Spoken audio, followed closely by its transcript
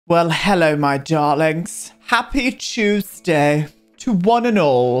Well, hello, my darlings. Happy Tuesday to one and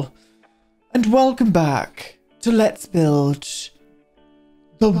all. And welcome back to Let's Build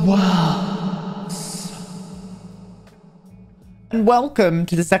the Worlds. And welcome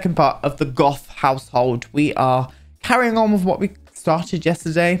to the second part of the Goth household. We are carrying on with what we started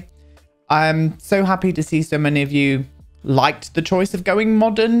yesterday. I'm so happy to see so many of you liked the choice of going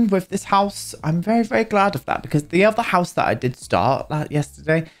modern with this house. I'm very, very glad of that, because the other house that I did start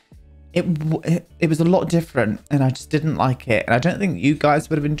yesterday, it was a lot different and I just didn't like it. And I don't think you guys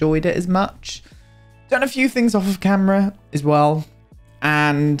would have enjoyed it as much. Done a few things off of camera as well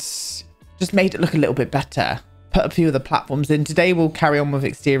and just made it look a little bit better. Put a few of the platforms in. Today we'll carry on with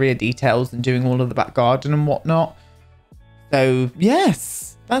exterior details and doing all of the back garden and whatnot. So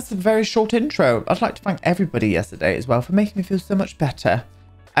yes, that's a very short intro. I'd like to thank everybody yesterday as well for making me feel so much better.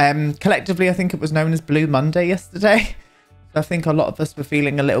 Collectively, I think it was known as Blue Monday yesterday. I think a lot of us were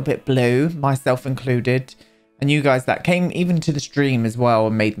feeling a little bit blue, myself included. And you guys that came even to the stream as well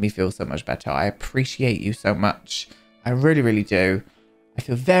and made me feel so much better. I appreciate you so much. I really, really do. I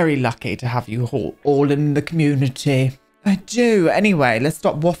feel very lucky to have you all in the community. I do. Anyway, let's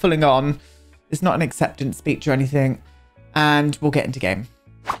stop waffling on. It's not an acceptance speech or anything. And we'll get into game.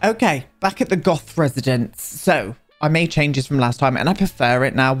 Okay, back at the Goth residence. So I made changes from last time and I prefer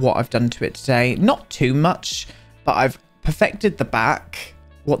it now, what I've done to it today. Not too much, but I've perfected the back,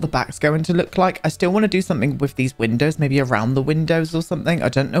 what the back's going to look like. I still want to do something with these windows, maybe around the windows or something. I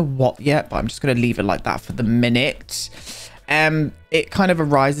don't know what yet, but I'm just going to leave it like that for the minute. It kind of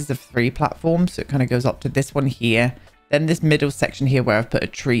arises of 3 platforms, so it kind of goes up to this one here, then this middle section here where I've put a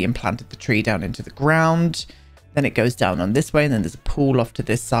tree and planted the tree down into the ground. Then it goes down on this way, and then there's a pool off to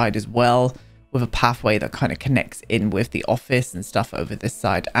this side as well, with a pathway that kind of connects in with the office and stuff over this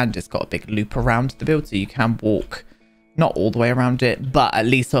side, and it's got a big loop around the build, so you can walk not all the way around it, but at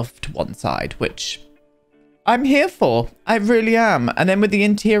least off to one side, which I'm here for. I really am. And then with the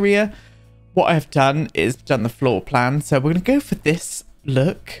interior, what I've done is done the floor plan. So we're going to go for this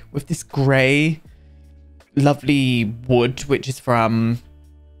look with this grey, lovely wood, which is from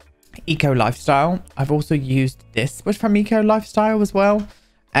Eco Lifestyle. I've also used this, which from Eco Lifestyle as well.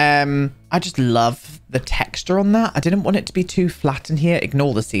 I just love the texture on that. I didn't want it to be too flat in here.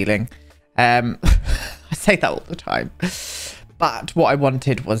 Ignore the ceiling. I say that all the time, but what I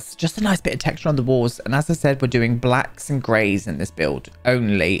wanted was just a nice bit of texture on the walls. And as I said, we're doing blacks and greys in this build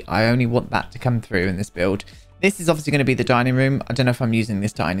only. I only want that to come through in this build. This is obviously going to be the dining room. I don't know if I'm using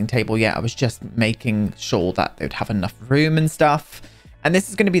this dining table yet. I was just making sure that they would have enough room and stuff. And this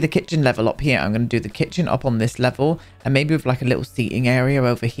is going to be the kitchen level up here. I'm going to do the kitchen up on this level and maybe with like a little seating area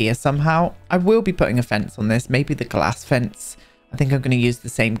over here somehow. I will be putting a fence on this, maybe the glass fence. I think I'm going to use the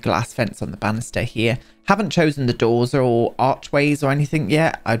same glass fence on the banister here. Haven't chosen the doors or archways or anything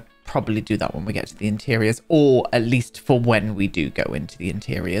yet. I'd probably do that when we get to the interiors, or at least for when we do go into the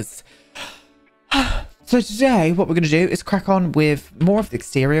interiors. So today, what we're going to do is crack on with more of the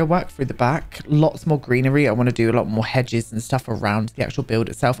exterior work through the back. Lots more greenery. I want to do a lot more hedges and stuff around the actual build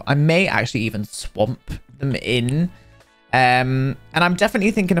itself. I may actually even swamp them in. And I'm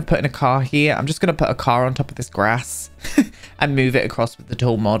definitely thinking of putting a car here. I'm just going to put a car on top of this grass and move it across with the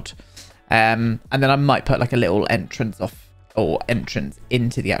tool mod. And then I might put like a little entrance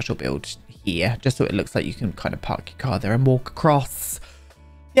into the actual build here, just so it looks like you can kind of park your car there and walk across.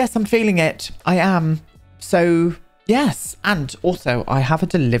 Yes, I'm feeling it. I am. So yes. And also I have a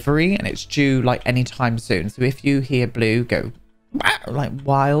delivery and it's due like anytime soon. So if you hear Blue go like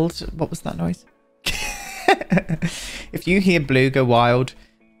wild, what was that noise? If you hear Blue go wild,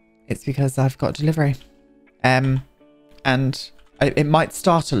 it's because I've got delivery. And it might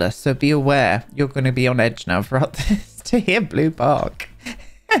startle us, so be aware. You're going to be on edge now throughout this to hear Blue bark.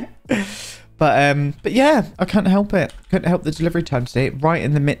 But yeah, I can't help it. Couldn't help the delivery time today, right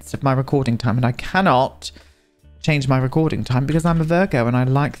in the midst of my recording time, and I cannot change my recording time because I'm a Virgo and I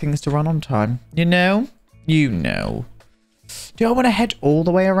like things to run on time. You know? You know. Do I want to head all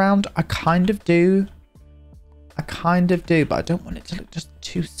the way around? I kind of do. But I don't want it to look just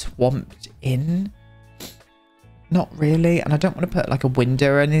too swamped in. Not really. And I don't want to put like a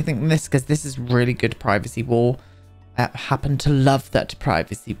window or anything in this, because this is really good privacy wall. I happen to love that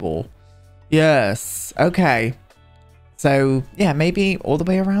privacy wall. Yes. Okay. So yeah, maybe all the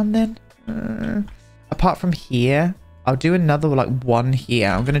way around then. Apart from here, I'll do another like one here.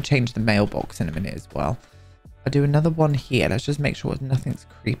 I'm going to change the mailbox in a minute as well. I'll do another one here. Let's just make sure nothing's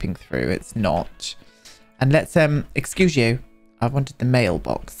creeping through. It's not. And let's, excuse you. I wanted the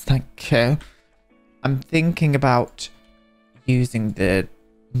mailbox. Thank you. I'm thinking about using the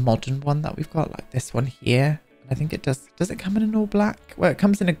modern one that we've got, like this one here. I think it does. Does it come in an all black? Well, it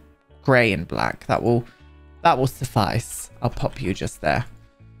comes in a grey and black. That will suffice. I'll pop you just there.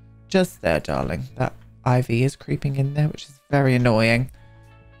 Just there, darling. That ivy is creeping in there, which is very annoying.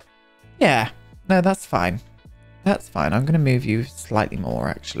 Yeah. No, that's fine. That's fine. I'm going to move you slightly more,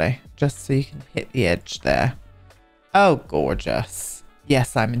 actually. Just so you can hit the edge there. Oh, gorgeous.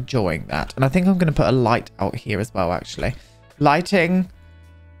 Yes, I'm enjoying that. And I think I'm going to put a light out here as well, actually. Lighting.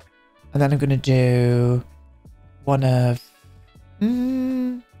 And then I'm going to do one of...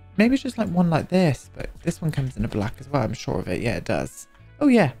 maybe just like one like this. But this one comes in a black as well. I'm sure of it. Yeah, it does. Oh,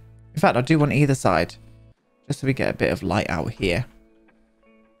 yeah. In fact, I'll do one either side. Just so we get a bit of light out here.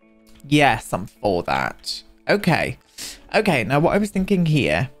 Yes, I'm for that. Okay. Okay, now what I was thinking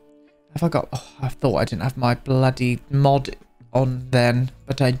here... Have I got... Oh, I thought I didn't have my bloody mod on then.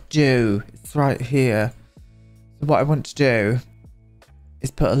 But I do. It's right here. So what I want to do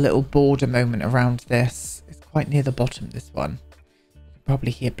is put a little border moment around this. It's quite near the bottom, this one. You can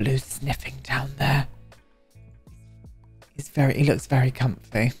probably hear Blue sniffing down there. He looks very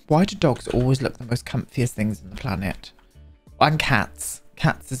comfy. Why do dogs always look the most comfiest things on the planet? And cats.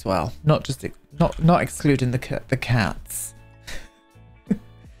 Cats as well. Not just... Not excluding the cats.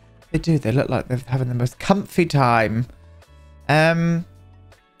 They do. They look like they're having the most comfy time. Oh.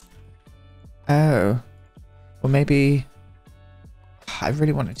 Well, maybe... I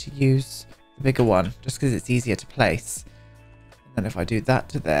really wanted to use the bigger one. Just because it's easier to place. And then if I do that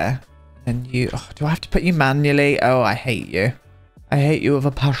to there... Then you... Oh, do I have to put you manually? Oh, I hate you. I hate you with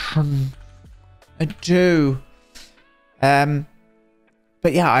a passion. I do.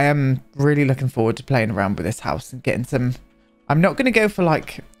 But yeah, I am really looking forward to playing around with this house and getting some... I'm not going to go for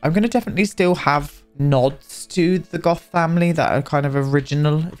like... I'm going to definitely still have nods to the Goth family that are kind of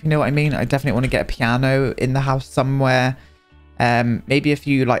original, if you know what I mean. I definitely want to get a piano in the house somewhere. Maybe a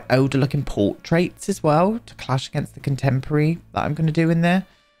few like older looking portraits as well to clash against the contemporary that I'm going to do in there.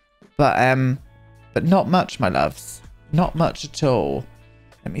 But not much, my loves. Not much at all.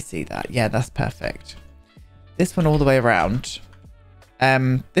 Let me see that. Yeah, that's perfect. This one all the way around.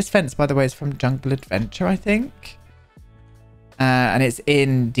 This fence, by the way, is from Jungle Adventure, I think. And it's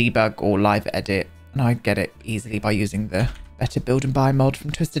in debug or live edit. And I get it easily by using the Better Build and Buy mod from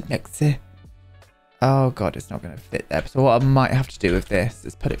Twisted Mixer. Oh, God, it's not going to fit there. So what I might have to do with this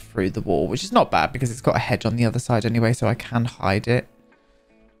is put it through the wall, which is not bad because it's got a hedge on the other side anyway, so I can hide it.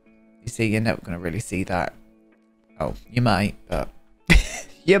 You see, you're never going to really see that. Oh, you might, but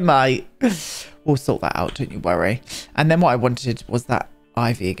you might. We'll sort that out, don't you worry. And then what I wanted was that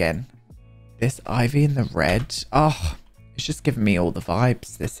ivy again. This ivy in the red. Oh, it's just giving me all the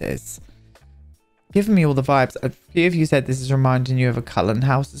vibes, this is. Giving me all the vibes. A few of you said this is reminding you of a Cullen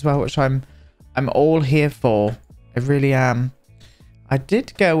house as well, which I'm all here for. I really am. I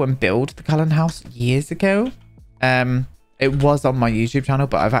did go and build the Cullen house years ago. It was on my YouTube channel,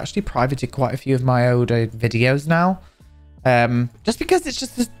 but I've actually privated quite a few of my older videos now. Just because it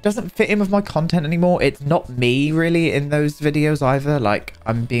just doesn't fit in with my content anymore. It's not me really in those videos either. Like,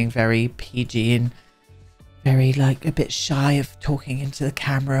 I'm being very PG and very like a bit shy of talking into the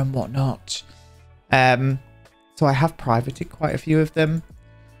camera and whatnot. So I have privated quite a few of them.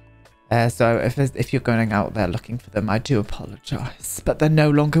 So if you're going out there looking for them, I do apologize, but they're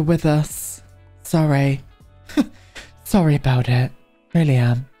no longer with us. Sorry. Sorry about it. Really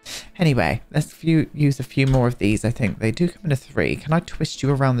am. Anyway, let's use a few more of these. I think they do come in a 3. Can I twist you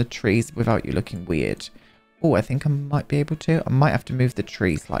around the trees without you looking weird? Oh, I think I might be able to. I might have to move the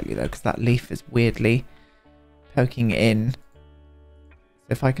tree slightly though, because that leaf is weirdly poking in.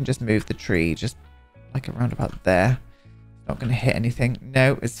 So if I can just move the tree just like around about there. Not going to hit anything.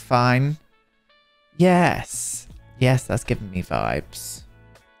 No, it's fine. Yes. Yes, that's giving me vibes.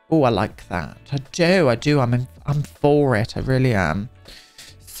 Oh, I like that. I do. I'm for it. I really am.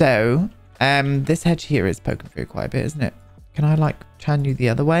 So, this hedge here is poking through quite a bit, isn't it? Can I, like, turn you the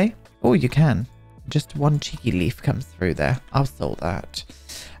other way? Oh, you can. Just one cheeky leaf comes through there. I'll sort that.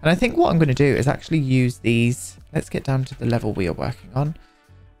 And I think what I'm going to do is actually use these. Let's get down to the level we are working on.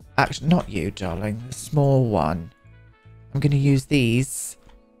 Actually, not you, darling. The small one. I'm going to use these.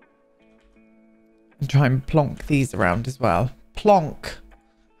 And try and plonk these around as well. Plonk.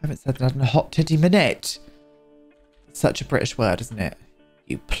 I haven't said that in a hot titty minute. It's such a British word, isn't it?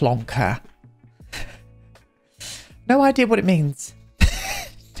 You plonker. No idea what it means.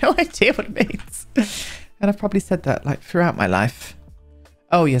 No idea what it means. And I've probably said that like throughout my life.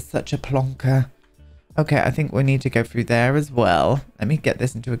 Oh, you're such a plonker. Okay, I think we need to go through there as well. Let me get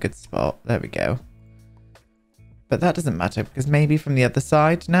this into a good spot. There we go. But that doesn't matter because maybe from the other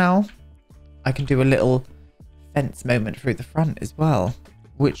side now, I can do a little fence moment through the front as well,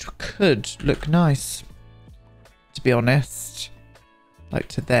 which could look nice. to be honest. Like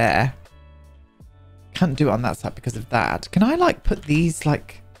to there. Can't do it on that side because of that. Can I like put these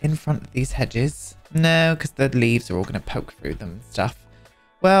like in front of these hedges? No, because the leaves are all going to poke through them and stuff.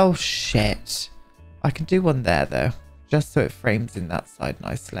 Well, shit. I can do one there though. Just so it frames in that side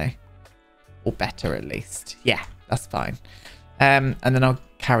nicely. Or better at least. Yeah, that's fine. And then I'll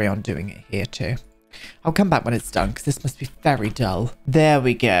carry on doing it here too. I'll come back when it's done because this must be very dull. There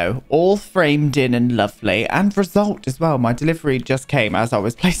we go. All framed in and lovely. And result as well. My delivery just came as I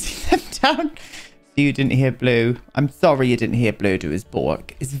was placing them down. So you didn't hear Blue. I'm sorry you didn't hear Blue do his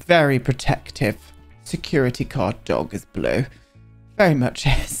bark. It's very protective. Security guard dog is Blue. Very much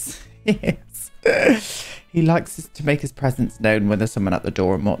is. He is. He likes to make his presence known when there's someone at the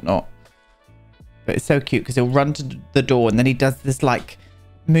door and whatnot. But it's so cute because he'll run to the door and then he does this like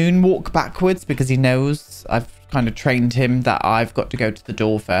moonwalk backwards because he knows I've kind of trained him that I've got to go to the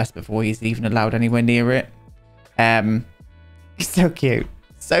door first before he's even allowed anywhere near it. He's so cute.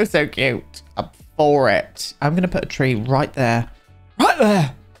 So cute. I'm for it. I'm going to put a tree right there. Right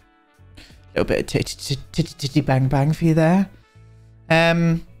there. A little bit of titty bang bang for you there.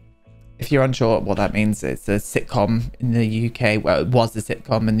 If you're unsure what that means, it's a sitcom in the UK. Well, it was a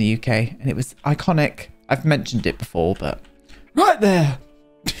sitcom in the UK and it was iconic. I've mentioned it before, but right there.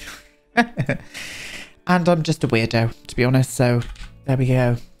 And I'm just a weirdo, to be honest. So there we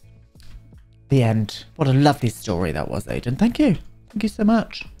go. The end. What a lovely story that was, Aiden. Thank you. Thank you so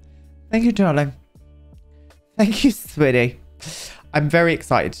much. Thank you, darling. Thank you, sweetie. I'm very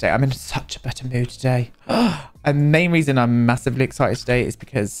excited today. I'm in such a better mood today. And the main reason I'm massively excited today is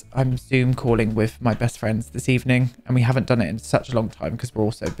because I'm Zoom calling with my best friends this evening. And we haven't done it in such a long time because we're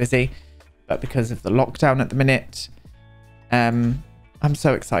all so busy. But because of the lockdown at the minute, I'm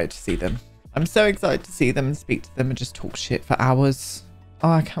so excited to see them. I'm so excited to see them and speak to them and just talk shit for hours.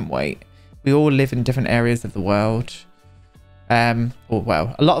 Oh, I can't wait. We all live in different areas of the world. Or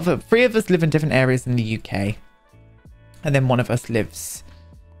well, three of us live in different areas in the UK. And then one of us lives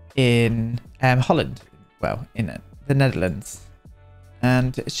in Holland. Well, in the Netherlands.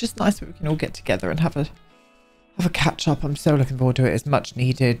 And it's just nice that we can all get together and have a catch up. I'm so looking forward to it. It's much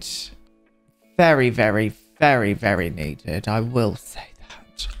needed. Very, very, very, very needed. I will say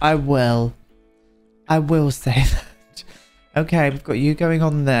that. I will say that. Okay, we've got you going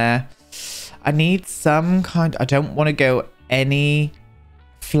on there. I need some kind... I don't want to go any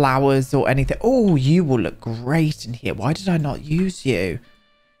flowers or anything. Oh, you will look great in here. Why did I not use you?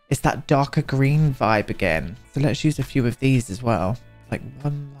 It's that darker green vibe again. So let's use a few of these as well. Like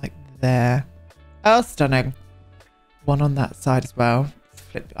one like there. Oh, stunning. One on that side as well.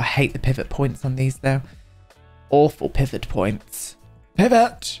 Flip. I hate the pivot points on these though. Awful pivot points.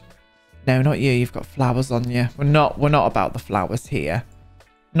 Pivot! No, not you. You've got flowers on you. We're not about the flowers here.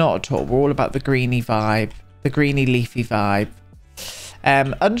 Not at all. We're all about the greeny vibe. The greeny leafy vibe.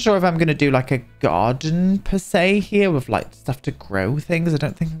 Unsure if I'm going to do like a garden per se here with like stuff to grow things. I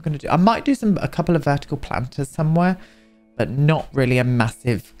don't think I'm going to do... I might do a couple of vertical planters somewhere, but not really a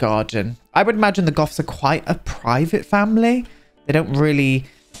massive garden. I would imagine the Goths are quite a private family. They don't really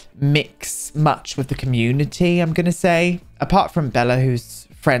mix much with the community, I'm going to say. Apart from Bella, who's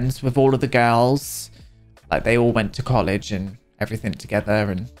friends with all of the girls. Like they all went to college and everything together.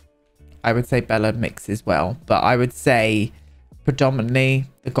 And I would say Bella mixes well. But I would say... predominantly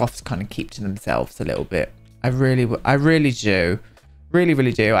the Goths kind of keep to themselves a little bit. I really do.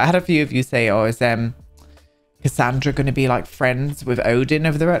 Really do. I had a few of you say, oh, is Cassandra going to be like friends with Odin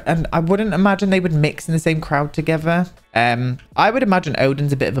over there? And I wouldn't imagine they would mix in the same crowd together. I would imagine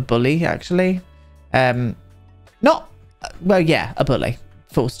Odin's a bit of a bully, actually. Well, yeah, a bully.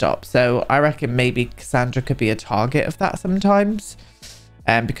 Full stop. So I reckon maybe Cassandra could be a target of that sometimes.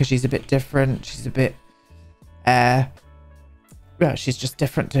 Because she's a bit different. She's a bit... well, she's just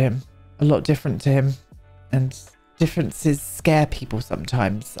different to him. A lot different to him. And differences scare people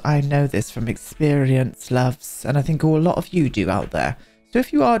sometimes. I know this from experience, loves. And I think a lot of you do out there. So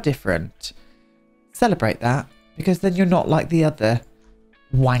if you are different, celebrate that. Because then you're not like the other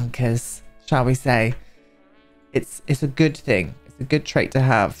wankers, shall we say. It's a good thing. It's a good trait to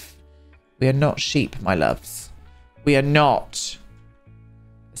have. We are not sheep, my loves. We are not.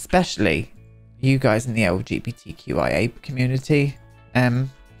 Especially... you guys in the LGBTQIA community,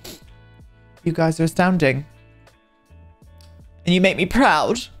 you guys are astounding. And you make me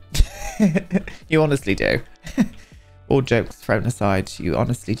proud. You honestly do. All jokes thrown aside, you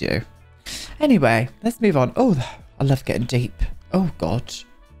honestly do. Anyway, let's move on. Oh, I love getting deep. Oh, God.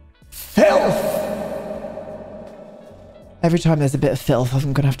 Filth! Every time there's a bit of filth,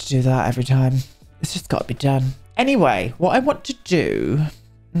 I'm going to have to do that every time. It's just got to be done. Anyway, what I want to do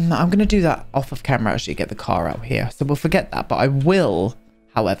I'm going to do that off of camera, actually, get the car out here. So we'll forget that. But I will,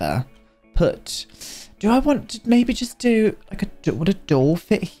 however, put... Do I want to maybe just do like would a door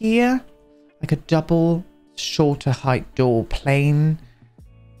fit here? Like a double shorter height door, plain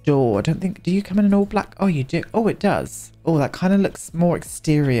door. I don't think... Do you come in an all black? Oh, you do. Oh, it does. Oh, that kind of looks more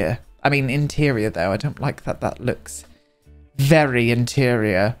exterior. I mean, interior, though. I don't like that. That looks very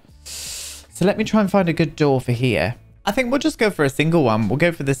interior. So let me try and find a good door for here. I think we'll just go for a single one. We'll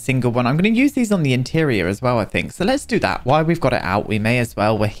go for the single one. I'm going to use these on the interior as well, I think. So let's do that. While we've got it out, we may as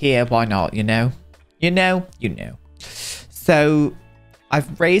well. We're here. Why not? You know? You know? You know. So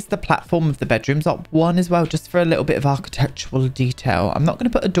I've raised the platform of the bedrooms up one as well, just for a little bit of architectural detail. I'm not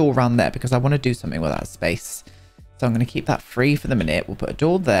going to put a door around there because I want to do something with that space. So I'm going to keep that free for the minute. We'll put a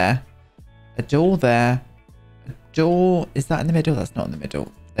door there. A door there. A door. Is that in the middle? That's not in the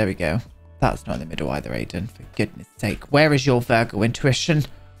middle. There we go. That's not in the middle either, Aiden. For goodness sake. Where is your Virgo intuition?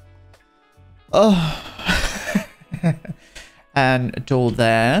 Oh. And a door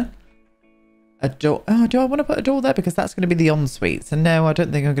there. A door. Oh, do I want to put a door there? Because that's going to be the ensuite. So no, I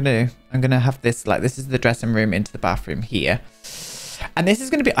don't think I'm going to. I'm going to have this, like, this is the dressing room into the bathroom here. And this is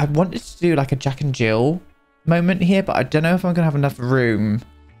going to be, I wanted to do like a Jack and Jill moment here, but I don't know if I'm going to have enough room.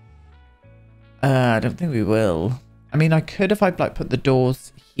 I don't think we will. I mean, I could if I like put the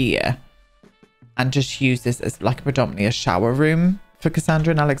doors here and just use this as like predominantly a shower room for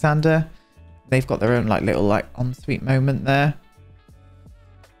Cassandra and Alexander. They've got their own like little like ensuite moment there.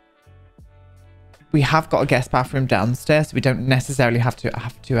 We have got a guest bathroom downstairs, so we don't necessarily have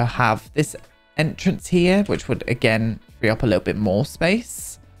to have this entrance here, which would again free up a little bit more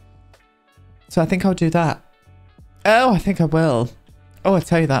space. So I think I'll do that. Oh, I think I will. Oh, I'll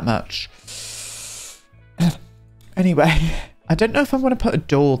tell you that much. Anyway, I don't know if I want to put a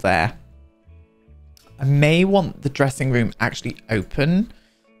door there. I may want the dressing room actually open.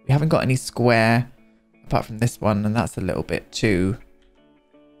 We haven't got any square apart from this one, and that's a little bit too...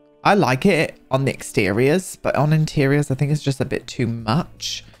 I like it on the exteriors, but on interiors, I think it's just a bit too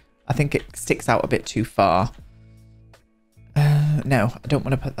much. I think it sticks out a bit too far. No, I don't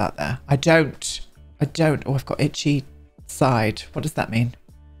want to put that there. I don't. Oh, I've got itchy side. What does that mean?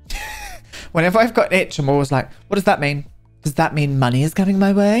 Whenever I've got itch, I'm always like, what does that mean? Does that mean money is coming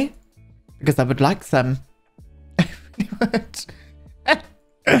my way? Because I would like some.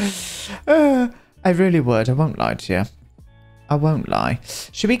 I really would. I won't lie to you. I won't lie.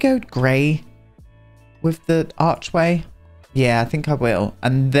 Should we go grey with the archway? Yeah, I think I will.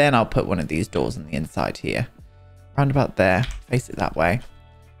 And then I'll put one of these doors on the inside here. Round about there. Face it that way.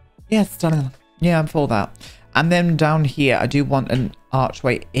 Yeah, stunning. Yeah, I'm for that. And then down here, I do want an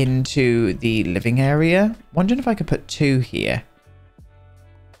archway into the living area. Wondering if I could put two here.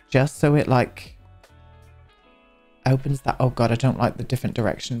 Just so it like opens that. Oh God, I don't like the different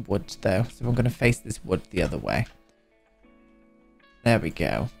direction wood though. So I'm going to face this wood the other way. There we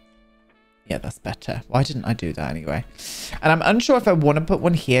go. Yeah, that's better. Why didn't I do that anyway? And I'm unsure if I want to put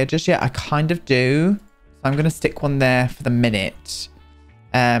one here just yet. I kind of do. So I'm going to stick one there for the minute.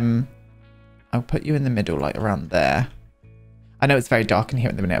 I'll put you in the middle, like around there. I know it's very dark in here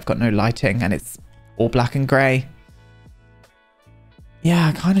at the minute. I've got no lighting and it's all black and grey. Yeah,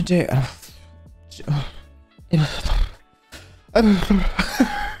 I kind of do. I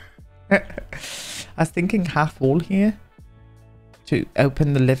was thinking half wall here to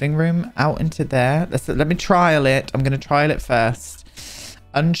open the living room out into there. Let me trial it. I'm going to trial it first.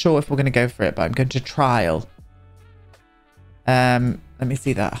 Unsure if we're going to go for it, but I'm going to trial. Let me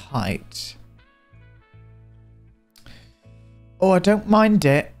see that height. Oh, I don't mind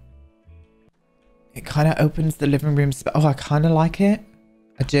it. It kind of opens the living room. Oh, I kind of like it.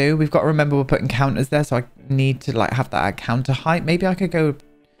 I do. We've got to remember we're putting counters there, so I need to like have that at counter height. Maybe I could go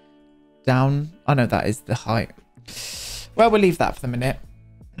down. Oh no, that is the height. Well, we'll leave that for the minute.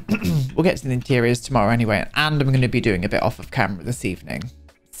 We'll get to the interiors tomorrow anyway, and I'm going to be doing a bit off of camera this evening.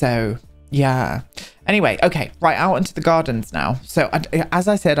 So yeah. Anyway, okay, right, out into the gardens now. So as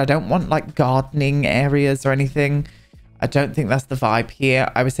I said, I don't want like gardening areas or anything. I don't think that's the vibe here.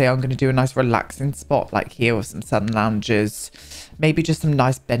 I would say I'm going to do a nice relaxing spot like here with some sun lounges. Maybe just some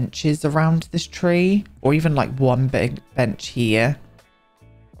nice benches around this tree. Or even like one big bench here.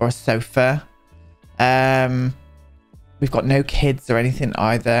 Or a sofa. We've got no kids or anything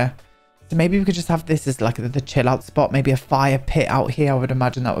either. So maybe we could just have this as like the chill out spot. Maybe a fire pit out here. I would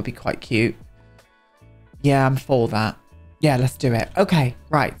imagine that would be quite cute. Yeah, I'm for that. Yeah, let's do it. Okay,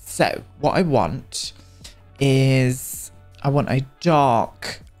 right. So what I want is... I want a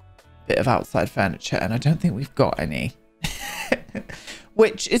dark bit of outside furniture, and I don't think we've got any.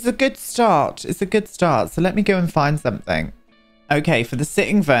 Which is a good start. It's a good start. So let me go and find something. Okay, for the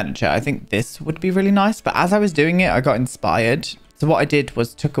sitting furniture, I think this would be really nice. But as I was doing it, I got inspired. So what I did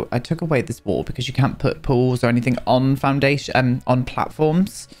was I took away this wall because you can't put pools or anything on foundation on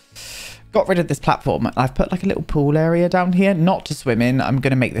platforms. Got rid of this platform. I've put like a little pool area down here, not to swim in. I'm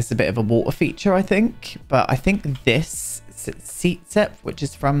going to make this a bit of a water feature, I think. But I think this seat set, which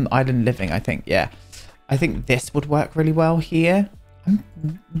is from Island Living, I think, yeah. I think this would work really well here. I'm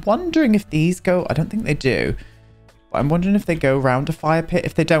wondering if these go... I don't think they do. But I'm wondering if they go around a fire pit.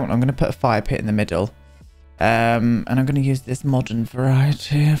 If they don't, I'm going to put a fire pit in the middle. And I'm going to use this modern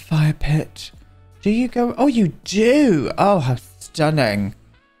variety of fire pit. Do you go... Oh, you do! Oh, how stunning.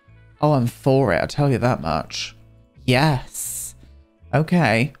 Oh, I'm for it. I'll tell you that much. Yes.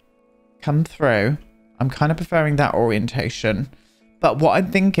 Okay. Come through. I'm kind of preferring that orientation. But what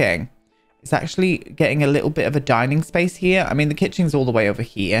I'm thinking is actually getting a little bit of a dining space here. I mean, the kitchen's all the way over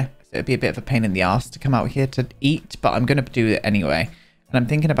here. So it'd be a bit of a pain in the ass to come out here to eat. But I'm going to do it anyway. And I'm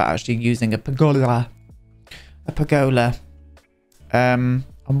thinking about actually using a pergola. A pergola. I'm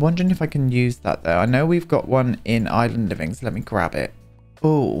wondering if I can use that though. I know we've got one in Island Living. So let me grab it.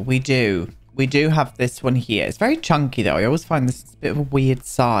 Oh, we do. We do have this one here. It's very chunky though. I always find this a bit of a weird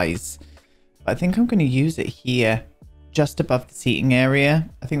size. But I think I'm going to use it here. Just above the seating area.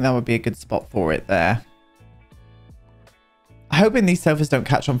 I think that would be a good spot for it there. I'm hoping these sofas don't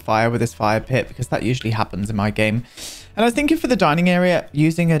catch on fire with this fire pit because that usually happens in my game. And I was thinking for the dining area,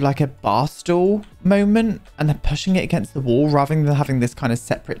 using like a bar stool moment and then pushing it against the wall rather than having this kind of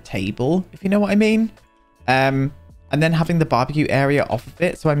separate table, if you know what I mean. And then having the barbecue area off of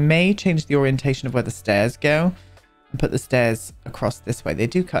it. So I may change the orientation of where the stairs go and put the stairs across this way. They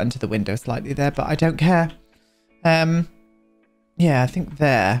do cut into the window slightly there, but I don't care. Yeah, I think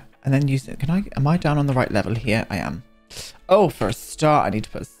there. And then use it. Am I down on the right level here? I am. Oh, for a start, I need to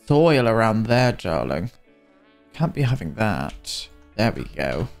put soil around there, darling. Can't be having that. There we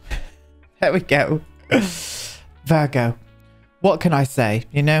go. There we go. Virgo. What can I say?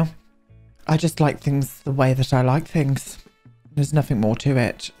 You know, I just like things the way that I like things. There's nothing more to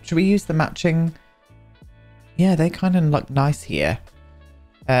it. Should we use the matching? Yeah, they kind of look nice here.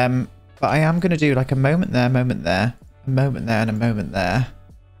 But I am going to do like a moment there, a moment there, a moment there, and a moment there.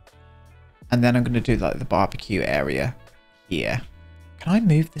 And then I'm going to do like the barbecue area here. Can I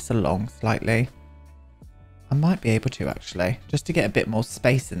move this along slightly? I might be able to actually, just to get a bit more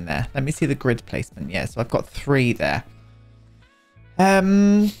space in there. Let me see the grid placement. Yeah, so I've got 3 there.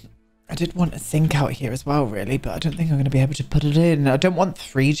 I did want a sink out here as well, really, but I don't think I'm going to be able to put it in. I don't want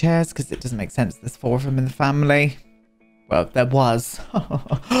 3 chairs because it doesn't make sense. There's 4 of them in the family. Well, there was.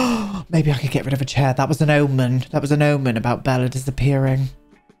 Maybe I could get rid of a chair. That was an omen. That was an omen about Bella disappearing.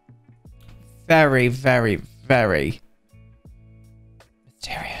 Very, very, very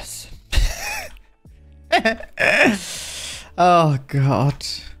mysterious. Oh, God.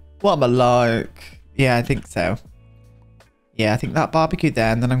 What am I like? Yeah, I think so. Yeah, I think that barbecue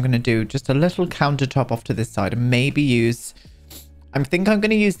there, and then I'm going to do just a little countertop off to this side and maybe use... I think I'm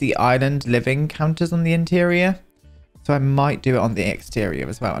going to use the Island Living counters on the interior. So I might do it on the exterior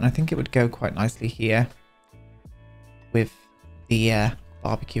as well. And I think it would go quite nicely here with the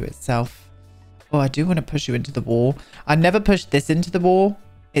barbecue itself. Oh, I do want to push you into the wall. I never pushed this into the wall.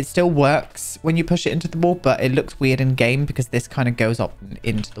 It still works when you push it into the wall, but it looks weird in game because this kind of goes up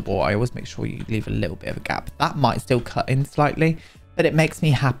into the wall. I always make sure you leave a little bit of a gap. That might still cut in slightly, but it makes me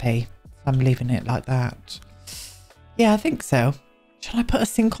happy. So I'm leaving it like that. Yeah, I think so. Should I put a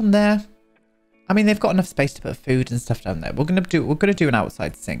sink on there? I mean, they've got enough space to put food and stuff down there. We're gonna do an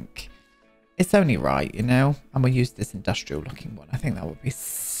outside sink. It's only right, you know. And we'll use this industrial looking one. I think that would be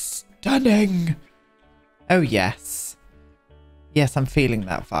stunning. Oh yes. Yes, I'm feeling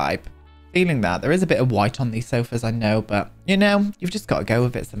that vibe. Feeling that. There is a bit of white on these sofas, I know, but you know, you've just got to go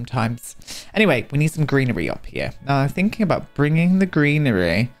with it sometimes. Anyway, we need some greenery up here. Now, I'm thinking about bringing the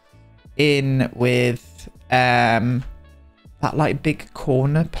greenery in with that like big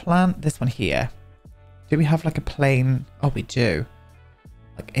corner plant. This one here. Do we have like a plain? Oh, we do.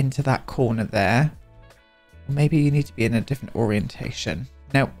 Like into that corner there. Or maybe you need to be in a different orientation.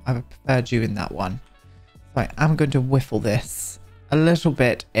 No, I've preferred you in that one. So I am going to whiffle this a little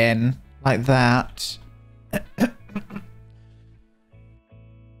bit in like that.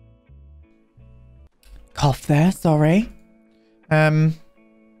 Cough there, sorry. Yeah,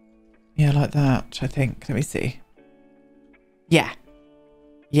 like that, I think. Let me see. Yeah.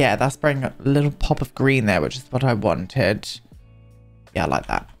 Yeah, that's bringing a little pop of green there, which is what I wanted. Yeah, like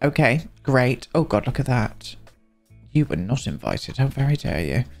that. Okay, great. Oh God, look at that. You were not invited. How very dare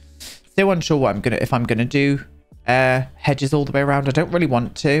you. Still unsure what if I'm gonna do hedges all the way around. I don't really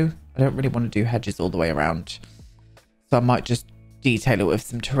want to. I don't really want to do hedges all the way around. So I might just detail it with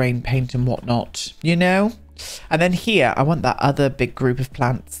some terrain paint and whatnot, you know? And then here, I want that other big group of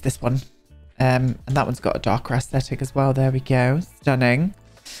plants, this one. And that one's got a darker aesthetic as well. There we go. Stunning.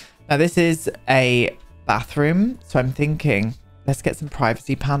 Now, this is a bathroom. So I'm thinking, let's get some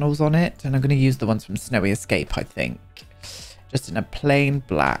privacy panels on it. And I'm going to use the ones from Snowy Escape, I think. Just in a plain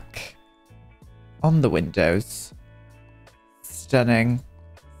black on the windows. Stunning.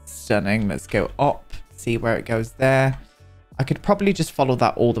 Stunning. Let's go up. See where it goes there. I could probably just follow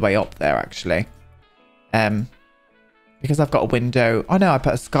that all the way up there, actually. Because I've got a window. Oh, no, I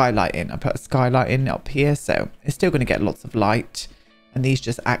put a skylight in. I put a skylight in up here. So it's still going to get lots of light. And these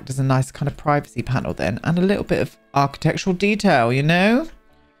just act as a nice kind of privacy panel then. And a little bit of architectural detail, you know?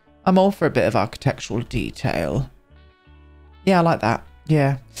 I'm all for a bit of architectural detail. Yeah, I like that.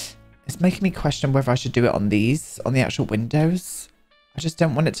 Yeah. It's making me question whether I should do it on these, on the actual windows. I just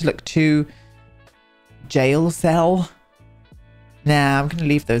don't want it to look too jail cell. Nah, I'm going to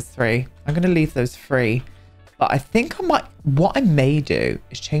leave those three. I'm going to leave those three. But I think I might, what I may do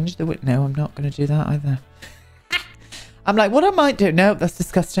is change the window. No, I'm not going to do that either. I'm like, what I might do. No, that's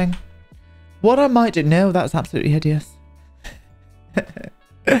disgusting. What I might do. No, that's absolutely hideous.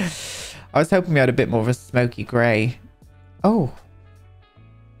 I was hoping we had a bit more of a smoky grey. Oh.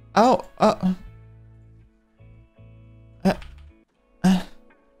 Oh.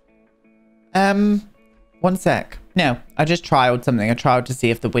 One sec. No, I just trialed something. I tried to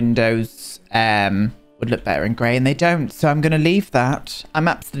see if the windows would look better in grey, and they don't. So I'm going to leave that. I'm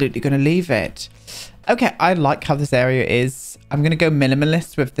absolutely going to leave it. Okay, I like how this area is. I'm going to go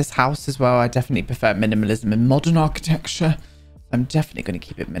minimalist with this house as well. I definitely prefer minimalism in modern architecture. I'm definitely going to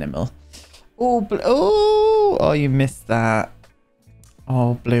keep it minimal. Oh, oh, you missed that.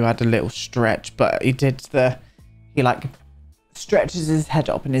 Oh, Blue had a little stretch, but he did he like stretches his head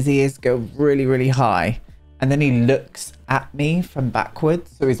up and his ears go really, really high. And then he looks at me from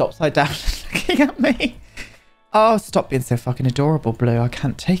backwards. So he's upside down looking at me. Oh, stop being so fucking adorable, Blue. I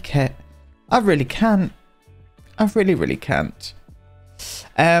can't take it. I really can't. I really, really can't.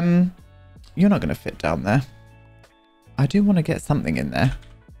 You're not going to fit down there. I do want to get something in there.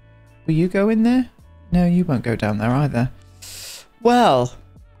 Will you go in there? No, you won't go down there either. Well,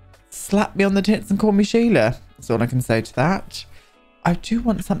 slap me on the tits and call me Sheila. That's all I can say to that. I do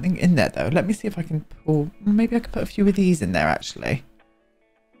want something in there, though. Let me see if I can pull... Maybe I could put a few of these in there, actually.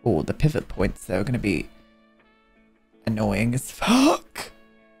 Oh, the pivot points, though, are going to be annoying as fuck.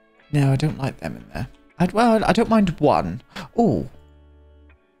 No, I don't like them in there. Well, I don't mind one. Oh.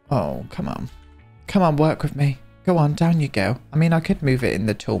 Oh, come on. Come on, work with me. Go on, down you go. I mean, I could move it in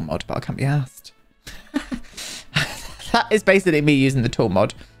the tool mod, but I can't be asked. That is basically me using the tool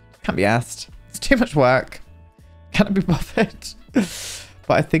mod. Can't be asked. It's too much work. Can't be bothered.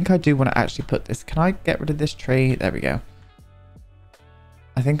 But I think I do want to actually put this. Can I get rid of this tree? There we go.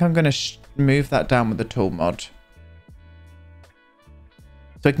 I think I'm going to move that down with the tool mod.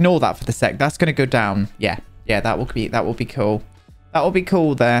 So ignore that for the sec. That's going to go down. Yeah. Yeah, that will be cool. That will be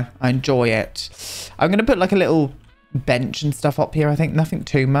cool there. I enjoy it. I'm going to put like a little bench and stuff up here. I think nothing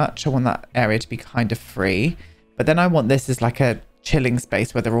too much. I want that area to be kind of free. But then I want this as like a chilling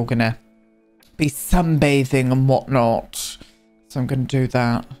space where they're all going to be sunbathing and whatnot. So I'm going to do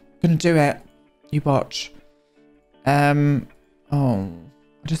that. I'm going to do it. You watch. Oh,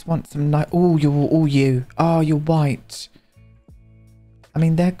 I just want some nice... Oh, you're white. I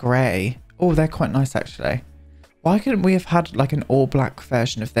mean, they're grey. Oh, they're quite nice, actually. Why couldn't we have had, like, an all-black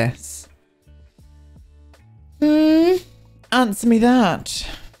version of this? Answer me that.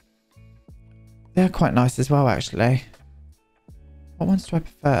 They're quite nice as well, actually. What ones do I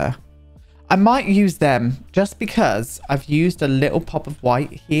prefer? I might use them just because I've used a little pop of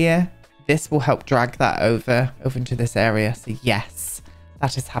white here. This will help drag that over into this area. So, yes,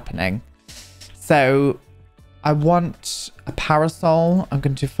 that is happening. So... I want a parasol. I'm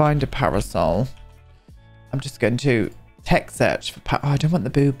going to find a parasol. I'm just going to text search for... Oh, I don't want the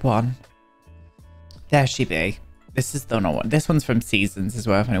boob one. There she be. This is the one. This one's from Seasons as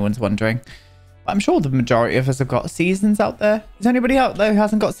well, if anyone's wondering. But I'm sure the majority of us have got Seasons out there. Is anybody out there who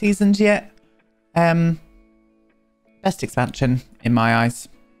hasn't got Seasons yet? Best expansion in my eyes.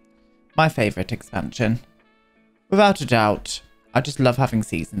 My favourite expansion. Without a doubt. I just love having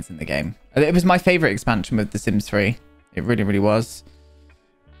Seasons in the game. It was my favourite expansion with The Sims 3. It really, really was.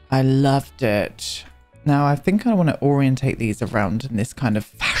 I loved it. Now, I think I want to orientate these around in this kind of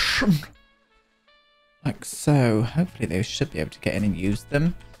fashion. Like so. Hopefully they should be able to get in and use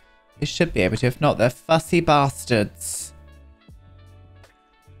them. They should be able to. If not, they're fussy bastards.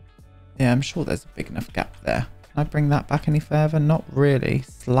 Yeah, I'm sure there's a big enough gap there. Can I bring that back any further? Not really.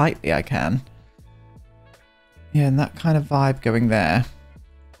 Slightly I can. Yeah, and that kind of vibe going there.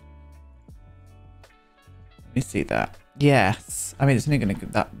 Let me see that. Yes. I mean, it's only going to...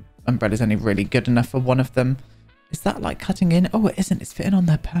 That umbrella's only really good enough for one of them. Is that like cutting in? Oh, it isn't. It's fitting on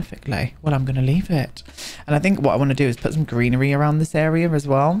there perfectly. Well, I'm going to leave it. And I think what I want to do is put some greenery around this area as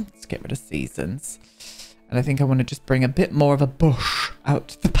well. Let's get rid of seasons. And I think I want to just bring a bit more of a bush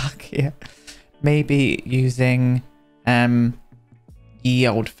out the back here. Maybe using Ye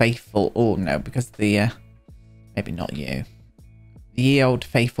Old Faithful. Oh, no, because the... maybe not you. The Ye Old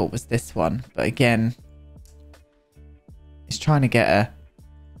Faithful was this one. But again, it's trying to get a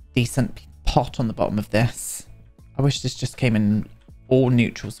decent pot on the bottom of this. I wish this just came in all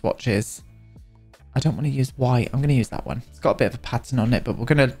neutral swatches. I don't want to use white. I'm going to use that one. It's got a bit of a pattern on it, but we're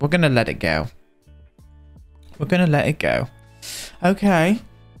gonna let it go. We're going to let it go. Okay.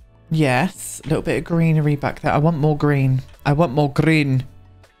 Yes. A little bit of greenery back there. I want more green. I want more green.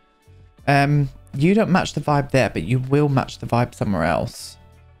 You don't match the vibe there, but you will match the vibe somewhere else.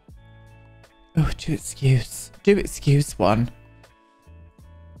 Oh, do excuse. Do excuse one.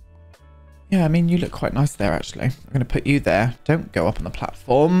 Yeah, I mean, you look quite nice there, actually. I'm going to put you there. Don't go up on the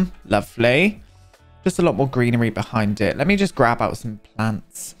platform. Lovely. Just a lot more greenery behind it. Let me just grab out some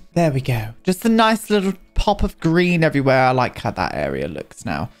plants. There we go. Just a nice little pop of green everywhere. I like how that area looks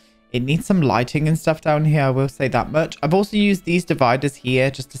now. It needs some lighting and stuff down here. I will say that much. I've also used these dividers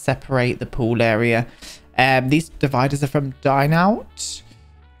here just to separate the pool area. These dividers are from Dine Out.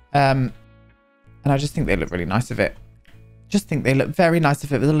 And I just think they look really nice with it. Just think they look very nice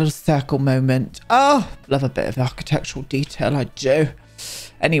with it with a little circle moment. Oh, love a bit of architectural detail. I do.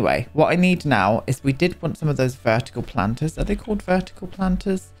 Anyway, what I need now is we did want some of those vertical planters. Are they called vertical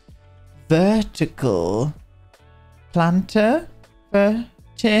planters? Vertical planter? Vertical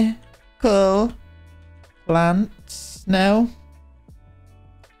plants? No?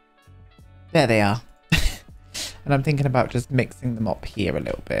 There they are. And I'm thinking about just mixing them up here a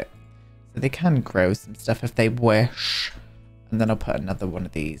little bit. So they can grow some stuff if they wish. And then I'll put another one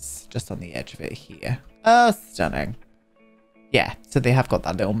of these just on the edge of it here. Oh, stunning. Yeah, so they have got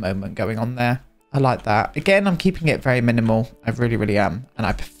that little moment going on there. I like that. Again, I'm keeping it very minimal. I really, really am. And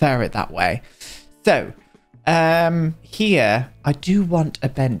I prefer it that way. So, here, I do want a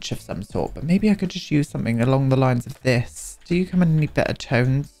bench of some sort. But maybe I could just use something along the lines of this. Do you come in any better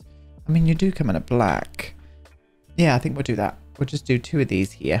tones? I mean, you do come in a black. Yeah, I think we'll do that. We'll just do 2 of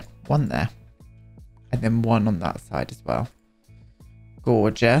these here. One there. And then one on that side as well.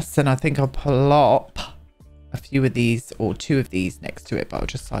 Gorgeous. And I think I'll plop a few of these or 2 of these next to it, but I'll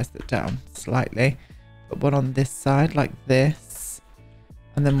just size it down slightly. Put one on this side like this,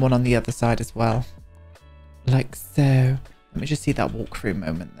 and then one on the other side as well, like so. Let me just see that walkthrough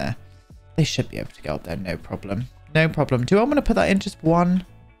moment there. They should be able to go up there, no problem. No problem. Do I want to put that in just one?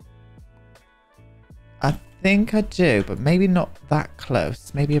 I think I do, but maybe not that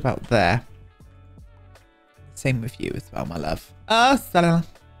close. Maybe about there. Same with you as well, my love. Oh, Stella.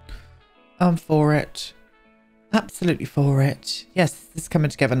 I'm for it. Absolutely for it. Yes, this is coming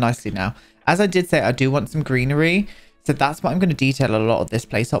together nicely now. As I did say, I do want some greenery. So that's what I'm going to detail a lot of this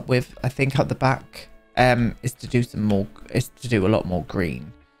place up with. I think at the back is to do some more, is to do a lot more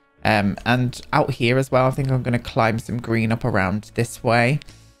green. And out here as well, I think I'm going to climb some green up around this way.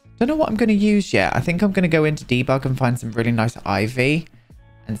 Don't know what I'm going to use yet. I think I'm going to go into debug and find some really nice ivy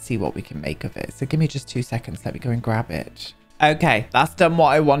and see what we can make of it. So give me just 2 seconds. Let me go and grab it. Okay, that's done what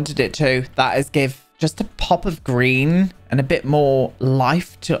I wanted it to. That is give just a pop of green and a bit more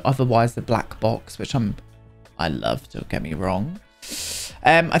life to otherwise the black box, which I love, don't get me wrong.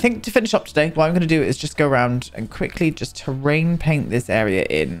 I think to finish up today, what I'm going to do is just go around and quickly just terrain paint this area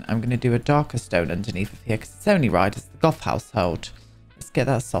in. I'm going to do a darker stone underneath of here because it's only right. It's the Goth household. Let's get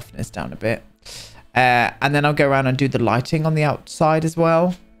that softness down a bit. And then I'll go around and do the lighting on the outside as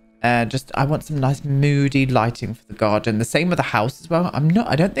well. I want some nice moody lighting for the garden. The same with the house as well.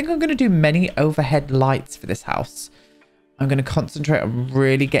 I don't think I'm going to do many overhead lights for this house. I'm going to concentrate on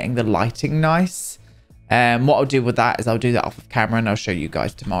really getting the lighting nice. What I'll do with that is I'll do that off of camera and I'll show you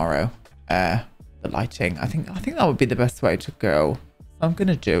guys tomorrow. The lighting. I think that would be the best way to go. I'm going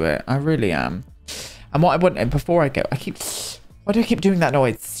to do it. I really am. And what I want, and before I go, why do I keep doing that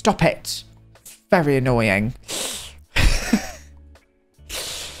noise? Stop it. It's very annoying.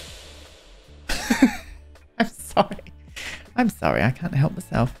 I'm sorry. I can't help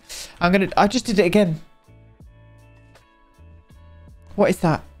myself. I just did it again. What is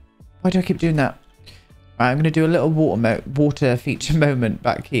that? Why do I keep doing that? Right, I'm going to do a little water feature moment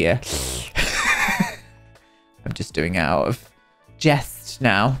back here. I'm just doing it out of jest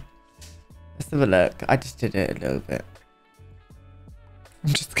now. Let's have a look. I just did it a little bit.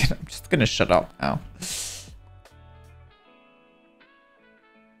 I'm just gonna shut up now.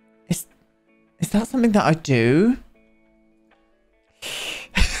 Is that something that I do?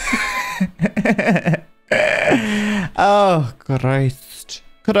 Oh, Christ.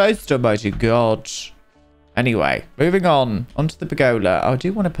 Christ almighty God. Anyway, moving on. Onto the pergola. Oh, I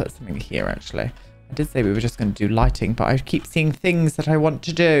do want to put something here, actually. I did say we were just going to do lighting, but I keep seeing things that I want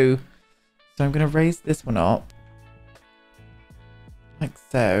to do. So I'm going to raise this one up. Like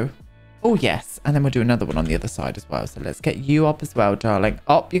so. Oh, yes. And then we'll do another one on the other side as well. So let's get you up as well, darling.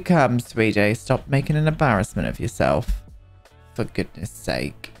 Up you come, sweetie. Stop making an embarrassment of yourself. For goodness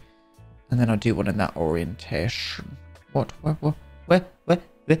sake. And then I'll do one in that orientation. What? Where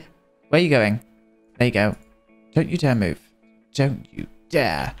are you going? There you go. Don't you dare move. Don't you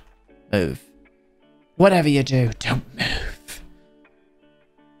dare move. Whatever you do, don't move.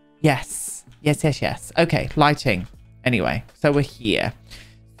 Yes. Yes. Okay, lighting. Anyway, so we're here.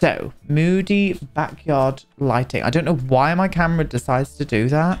 So, moody backyard lighting. I don't know why my camera decides to do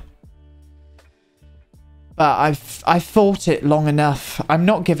that. But I've fought it long enough. I'm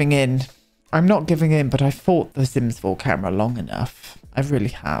not giving in. But I fought the Sims 4 camera long enough. I really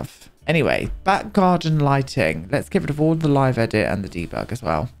have. Anyway, back garden lighting. Let's get rid of all the live edit and the debug as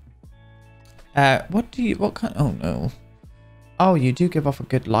well. What kind? Oh no. Oh, you do give off a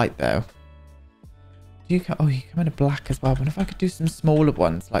good light though. You come in a black as well. But if I could do some smaller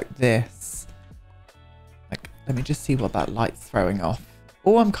ones like this. Like, let me just see what that light's throwing off.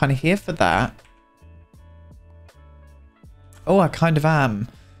 Oh, I'm kind of here for that. Oh, I kind of am.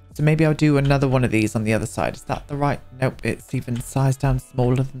 So maybe I'll do another one of these on the other side. Is that the right? Nope, it's even sized down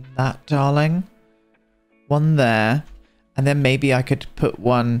smaller than that, darling. One there. And then maybe I could put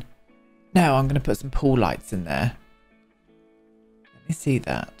one... No, I'm going to put some pool lights in there. Let me see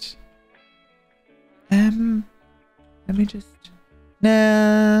that. Let me just...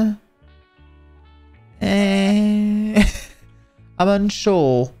 Nah. I'm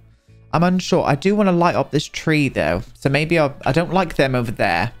unsure. I do want to light up this tree though. So maybe I don't like them over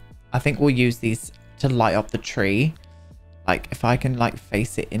there. I think we'll use these to light up the tree. Like if I can like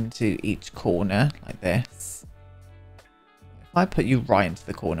face it into each corner like this. If I put you right into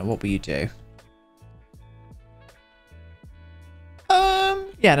the corner, what will you do?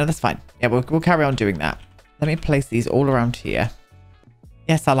 Yeah, no, that's fine. Yeah, we'll carry on doing that. Let me place these all around here.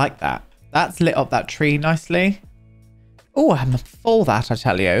 Yes, I like that. That's lit up that tree nicely. Oh, I'm for that, I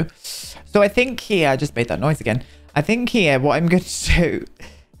tell you. So I think here, I just made that noise again. I think here, what I'm going to do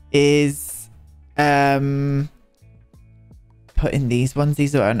is put in these ones.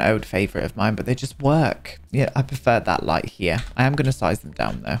 These are an old favorite of mine, but they just work. Yeah, I prefer that light here. I am going to size them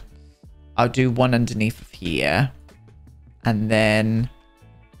down though. I'll do one underneath of here. And then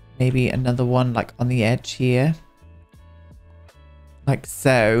maybe another one like on the edge here. Like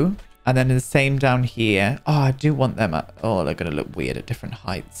so. And then the same down here. Oh, I do want them at... Oh, they're going to look weird at different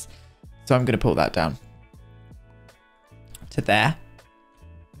heights. So I'm going to pull that down. To there.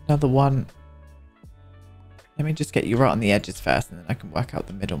 Another one. Let me just get you right on the edges first. And then I can work out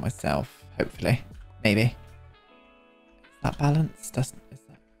the middle myself. Hopefully. Maybe. Is that balanced?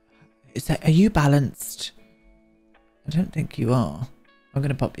 Are you balanced? I don't think you are. I'm going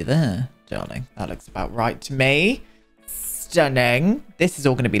to pop you there, darling. That looks about right to me. Stunning. This is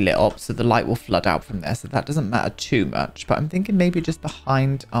all going to be lit up, so the light will flood out from there, so that doesn't matter too much. But I'm thinking maybe just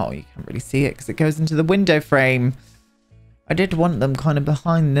behind... Oh, you can't really see it because it goes into the window frame. I did want them kind of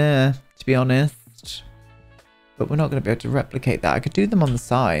behind there, to be honest. But we're not going to be able to replicate that. I could do them on the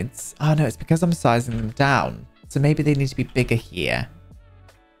sides. Oh, no, it's because I'm sizing them down. So maybe they need to be bigger here.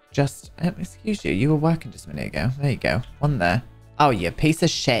 Just... excuse you, you were working just a minute ago. There you go. One there. Oh, you piece of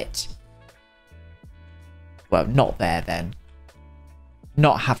shit. Well, not there then.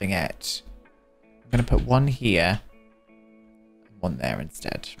 Not having it. I'm going to put one here. And one there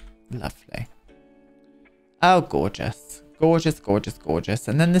instead. Lovely. Oh, gorgeous. Gorgeous, gorgeous, gorgeous.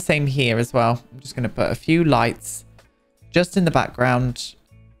 And then the same here as well. I'm just going to put a few lights just in the background.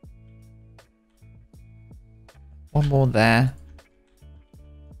 One more there.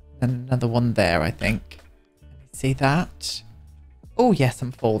 And another one there, I think. Let me see that. Oh, yes,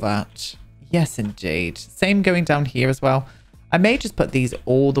 I'm for that. Yes, indeed. Same going down here as well. I may just put these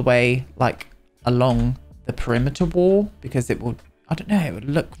all the way, like, along the perimeter wall. Because it will, I don't know, it would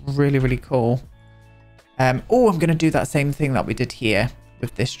look really, really cool. Oh, I'm going to do that same thing that we did here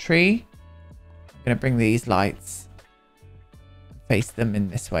with this tree. I'm going to bring these lights. Face them in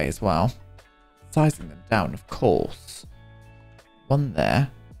this way as well. Sizing them down, of course. One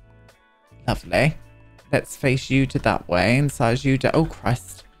there. Lovely. Let's face you to that way and size you down. Oh,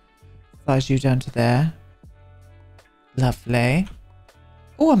 Christ. Size you down to there. Lovely.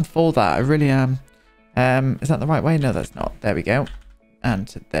 Oh, I'm for that. I really am. Is that the right way? No, that's not. There we go. And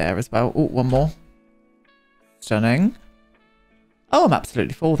to there as well. Oh, one more. Stunning. Oh, I'm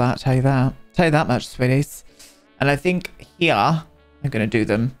absolutely for that. Tell you that. Tell you that much, sweeties. And I think here, I'm going to do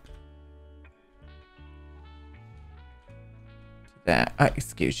them. There.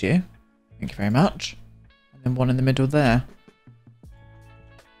 Excuse you. Thank you very much. And then one in the middle there.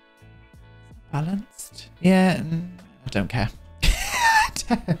 Balanced? Yeah, I don't care.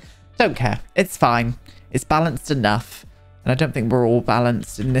 Don't care. It's fine. It's balanced enough. And I don't think we're all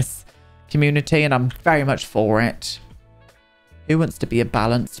balanced in this community, and I'm very much for it. Who wants to be a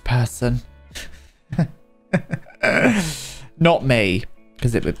balanced person? Not me,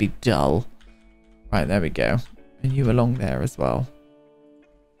 because it would be dull. Right, there we go. And you along there as well.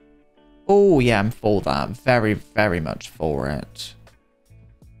 Oh, yeah, I'm for that. Very, very much for it.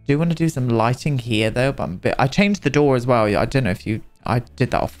 Do want to do some lighting here, though, but I changed the door as well. I don't know if I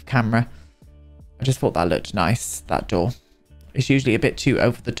did that off camera. I just thought that looked nice, that door. It's usually a bit too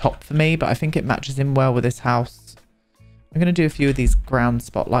over the top for me, but I think it matches in well with this house. I'm going to do a few of these ground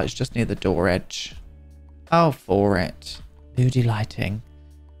spotlights just near the door edge. Oh, for it. Moody lighting.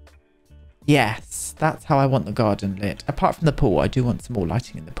 Yes, that's how I want the garden lit. Apart from the pool, I do want some more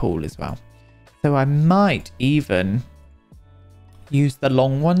lighting in the pool as well. So I might even use the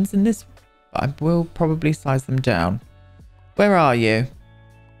long ones in this. But I will probably size them down. Where are you?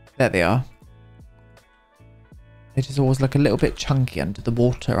 There they are. They just always look a little bit chunky under the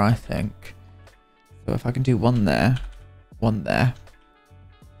water, I think. So if I can do one there, one there,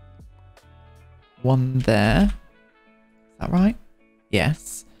 one there. Is that right?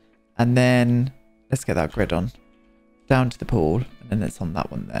 Yes. And then let's get that grid on. Down to the pool, and then it's on that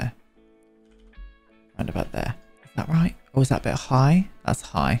one there. Round about there. Is that right? Or is that a bit high? That's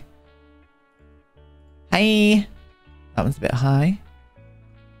high. Hey! That one's a bit high.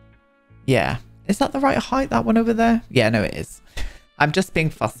 Yeah. Is that the right height, that one over there? Yeah, no, it is. I'm just being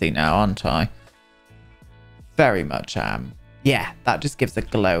fussy now, aren't I? Very much am. Yeah, that just gives a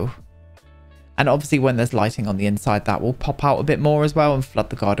glow. And obviously when there's lighting on the inside, that will pop out a bit more as well and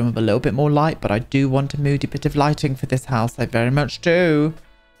flood the garden with a little bit more light. But I do want a moody bit of lighting for this house. I very much do.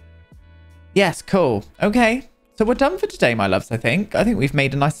 Yes, cool. Okay, so we're done for today, my loves, I think. I think we've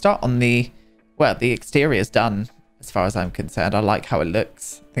made a nice start on the... Well, the exterior's done. As far as I'm concerned, I like how it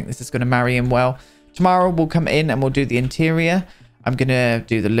looks. I think this is going to marry in well. Tomorrow we'll come in and we'll do the interior. I'm going to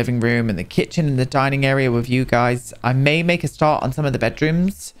do the living room and the kitchen and the dining area with you guys. I may make a start on some of the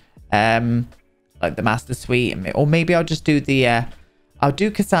bedrooms, like the master suite, or maybe I'll just do the, I'll do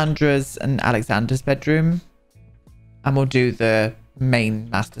Cassandra's and Alexander's bedroom, and we'll do the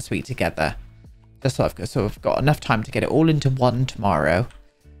main master suite together. Just so I've got enough time to get it all into one tomorrow.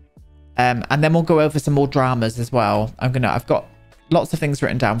 And then we'll go over some more dramas as well. I've got lots of things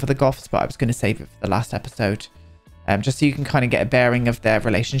written down for the Goths, but I was going to save it for the last episode. Just so you can kind of get a bearing of their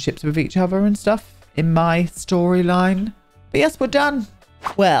relationships with each other and stuff in my storyline. But yes, we're done.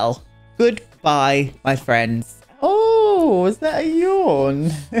 Well, goodbye, my friends. Oh, is that a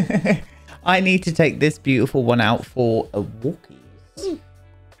yawn? I need to take this beautiful one out for a walkie. Do you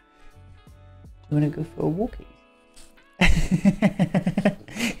want to go for a walkie?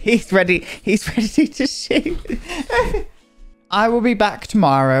 He's ready to shoot. I will be back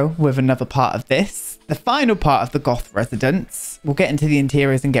tomorrow with another part of this, the final part of the Goth residence. We'll get into the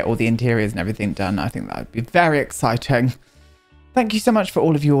interiors and get all the interiors and everything done. I think that would be very exciting. Thank you so much for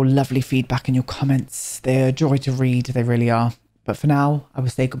all of your lovely feedback and your comments. They're a joy to read, they really are. But for now, I will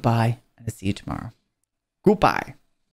say goodbye and I'll see you tomorrow. Goodbye.